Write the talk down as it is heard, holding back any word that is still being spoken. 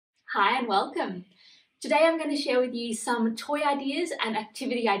Hi and welcome. Today I'm going to share with you some toy ideas and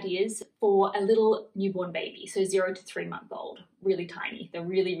activity ideas for a little newborn baby, so 0 to 3 month old, really tiny, the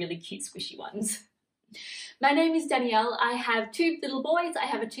really cute squishy ones. My name is Danielle. I have 2 little boys. I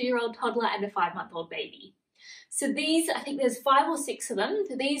have a 2-year-old toddler and a 5-month-old baby. So these, I think there's 5 or 6 of them.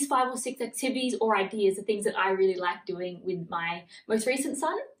 These 5 or 6 activities or ideas are things that I really like doing with my most recent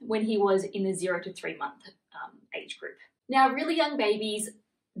son when he was in the 0 to 3 month age group. Now, really young babies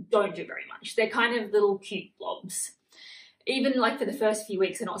don't do very much. They're kind of little cute blobs. Even like for the first few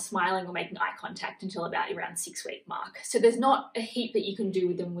weeks, they're not smiling or making eye contact until about around 6-week mark. So there's not a heap that you can do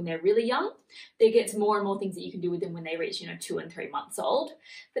with them when they're really young. There gets more and more things that you can do with them when they reach, 2 and 3 months old.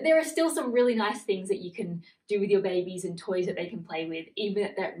 But there are still some really nice things that you can do with your babies and toys that they can play with, even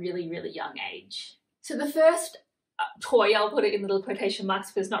at that really young age. So the first toy, I'll put it in little quotation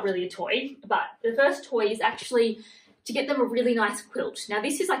marks because it's not really a toy, but the first toy is actually to get them a really nice quilt. Now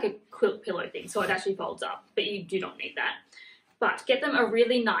this is like a quilt pillow thing, so it actually folds up, but you do not need that. But get them a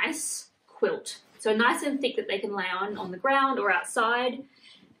really nice quilt. So nice and thick that they can lay on the ground or outside.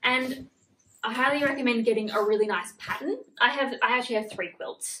 And I highly recommend getting a really nice pattern. I actually have 3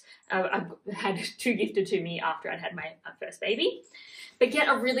 quilts. I've had 2 gifted to me after I'd had my first baby. But get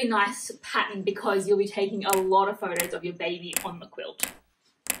a really nice pattern because you'll be taking a lot of photos of your baby on the quilt.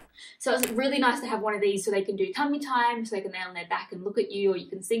 So it's really nice to have one of these so they can do tummy time, so they can lay on their back and look at you, or you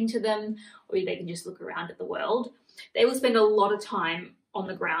can sing to them, or they can just look around at the world. They will spend a lot of time on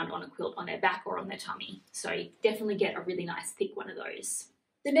the ground on a quilt on their back or on their tummy. So definitely get a really nice thick one of those.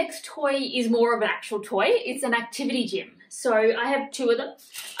 The next toy is more of an actual toy. It's an activity gym. So I have 2 of them.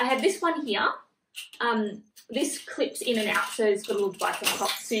 I have this one here. This clips in and out, so it's got a little device on top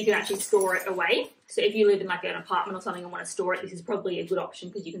so you can actually store it away. So if you live in like an apartment or something and want to store it, this is probably a good option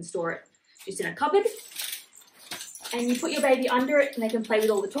because you can store it just in a cupboard. And you put your baby under it and they can play with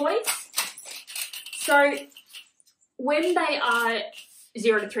all the toys. So when they are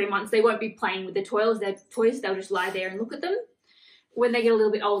 0 to 3 months, they won't be playing with the toys, they'll just lie there and look at them. When they get a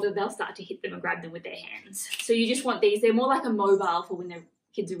little bit older, they'll start to hit them and grab them with their hands. So you just want these, they're more like a mobile for when their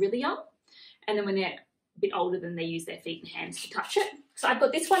kids are really young. And then when they're a bit older, then they use their feet and hands to touch it. So I've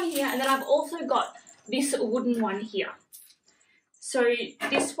got this one here, and then I've also got this wooden one here. So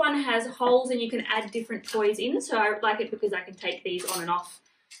this one has holes and you can add different toys in. So I like it because I can take these on and off.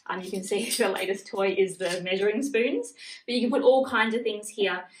 You can see the latest toy is the measuring spoons, but you can put all kinds of things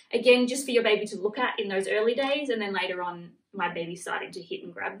here. Again, just for your baby to look at in those early days, and then later on, my baby's starting to hit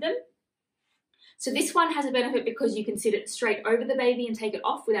and grab them. So this one has a benefit because you can sit it straight over the baby and take it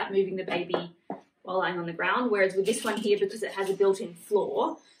off without moving the baby while lying on the ground, whereas with this one here, because it has a built-in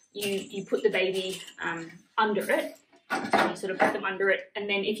floor, you put the baby under it, so you sort of put them under it, and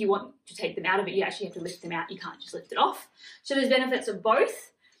then if you want to take them out of it, you actually have to lift them out. You can't just lift it off. So there's benefits of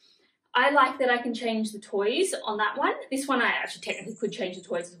both. I like that I can change the toys on that one. This one I actually technically could change the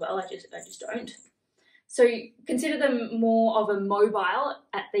toys as well, I just don't. So consider them more of a mobile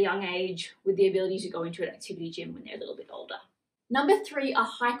at the young age with the ability to go into an activity gym when they're a little bit older. Number 3 are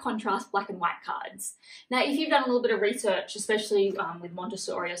high contrast black and white cards. Now, if you've done a little bit of research, especially with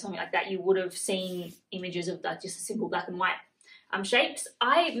Montessori or something like that, you would have seen images of that, just simple black and white shapes.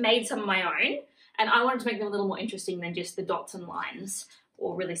 I made some of my own, and I wanted to make them a little more interesting than just the dots and lines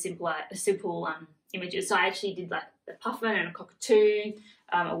or really simple images. So I actually did like the puffin and a cockatoo,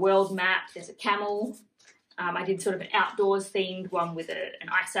 a world map, there's a camel. I did sort of an outdoors themed one with an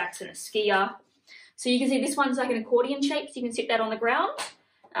ice axe and a skier. So you can see this one's like an accordion shape, so you can sit that on the ground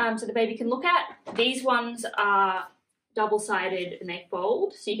so the baby can look at. These ones are double-sided and they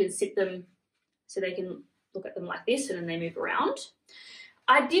fold, so you can sit them so they can look at them like this and then they move around.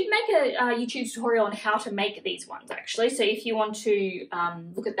 I did make a YouTube tutorial on how to make these ones actually, so if you want to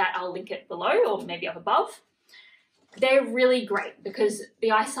look at that, I'll link it below or maybe up above. They're really great because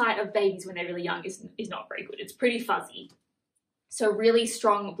the eyesight of babies when they're really young is not very good. It's pretty fuzzy. So really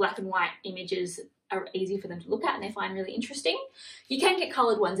strong black and white images are easy for them to look at and they find really interesting. You can get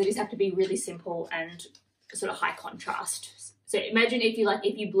coloured ones, they just have to be really simple and sort of high contrast. So imagine if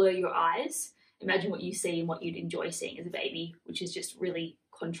you blur your eyes, imagine what you see and what you'd enjoy seeing as a baby, which is just really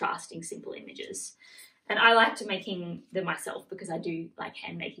contrasting simple images. And I liked making them myself because I do like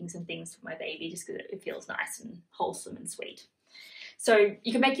hand making some things for my baby just because it feels nice and wholesome and sweet. So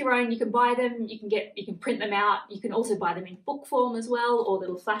you can make your own, you can buy them, you can print them out, you can also buy them in book form as well or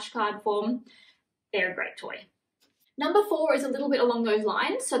little flashcard form. They're a great toy. Number 4 is a little bit along those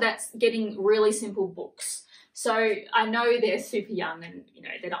lines, so that's getting really simple books. So I know they're super young and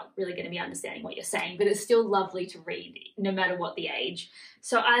they're not really going to be understanding what you're saying, but it's still lovely to read no matter what the age.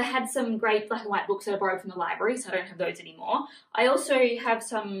 So I had some great black and white books that I borrowed from the library, so I don't have those anymore. I also have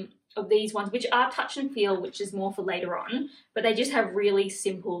some of these ones, which are touch and feel, which is more for later on, but they just have really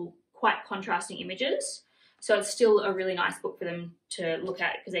simple, quite contrasting images. So it's still a really nice book for them to look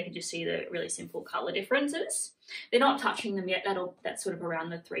at because they can just see the really simple colour differences. They're not touching them yet. That's sort of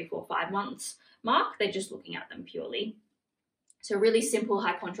around the 3, 4, 5 months mark. They're just looking at them purely. So really simple,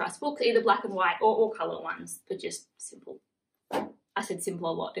 high contrast books, either black and white or colour ones, but just simple. I said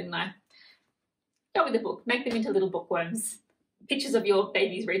simple a lot, didn't I? Go with the book. Make them into little bookworms. Pictures of your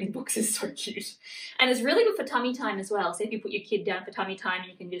babies reading books is so cute. And it's really good for tummy time as well. So if you put your kid down for tummy time,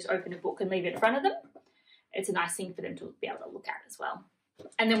 you can just open a book and leave it in front of them. It's a nice thing for them to be able to look at as well.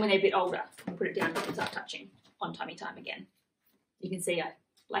 And then when they're a bit older, you can put it down and start touching on tummy time again. You can see I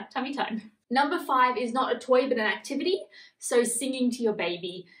like tummy time. Number 5 is not a toy but an activity. So singing to your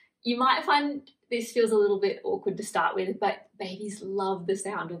baby. You might find this feels a little bit awkward to start with, but babies love the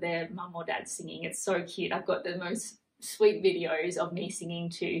sound of their mum or dad singing. It's so cute. I've got the most sweet videos of me singing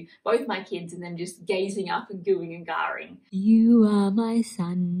to both my kids and then just gazing up and gooing and garring. You are my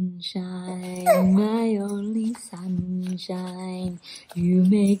sunshine, my only sunshine. You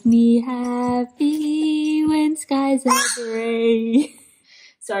make me happy when skies are grey.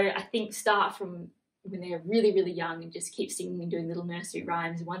 So I think start from when they're really, really young and just keep singing and doing little nursery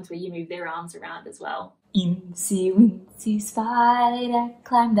rhymes, ones where you move their arms around as well. Incy wincy spider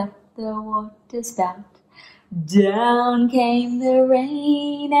climbed up the water spout. Down came the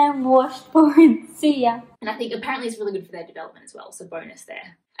rain and washed poor Incy out. And I think apparently it's really good for their development as well, so bonus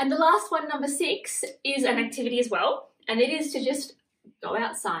there. And the last one, number 6, is an activity as well, and it is to just go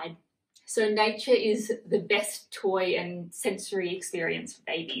outside. So nature is the best toy and sensory experience for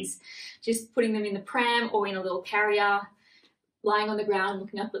babies. Just putting them in the pram or in a little carrier, lying on the ground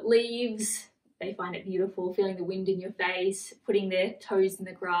looking up at leaves. They find it beautiful, feeling the wind in your face, putting their toes in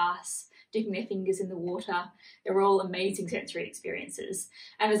the grass, dipping their fingers in the water. They're all amazing sensory experiences.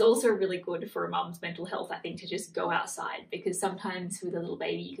 And it's also really good for a mum's mental health, I think, to just go outside, because sometimes with a little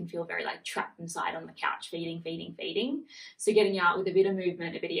baby you can feel very like trapped inside on the couch, feeding. So getting out with a bit of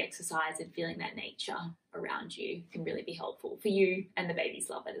movement, a bit of exercise and feeling that nature around you can really be helpful for you, and the babies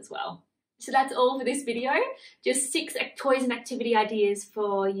love it as well. So that's all for this video. Just 6 toys and activity ideas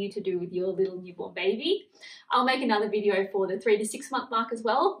for you to do with your little newborn baby. I'll make another video for the 3 to 6 month mark as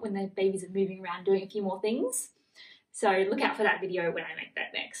well, when the babies are moving around doing a few more things. So look out for that video when I make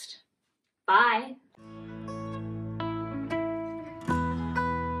that next. Bye.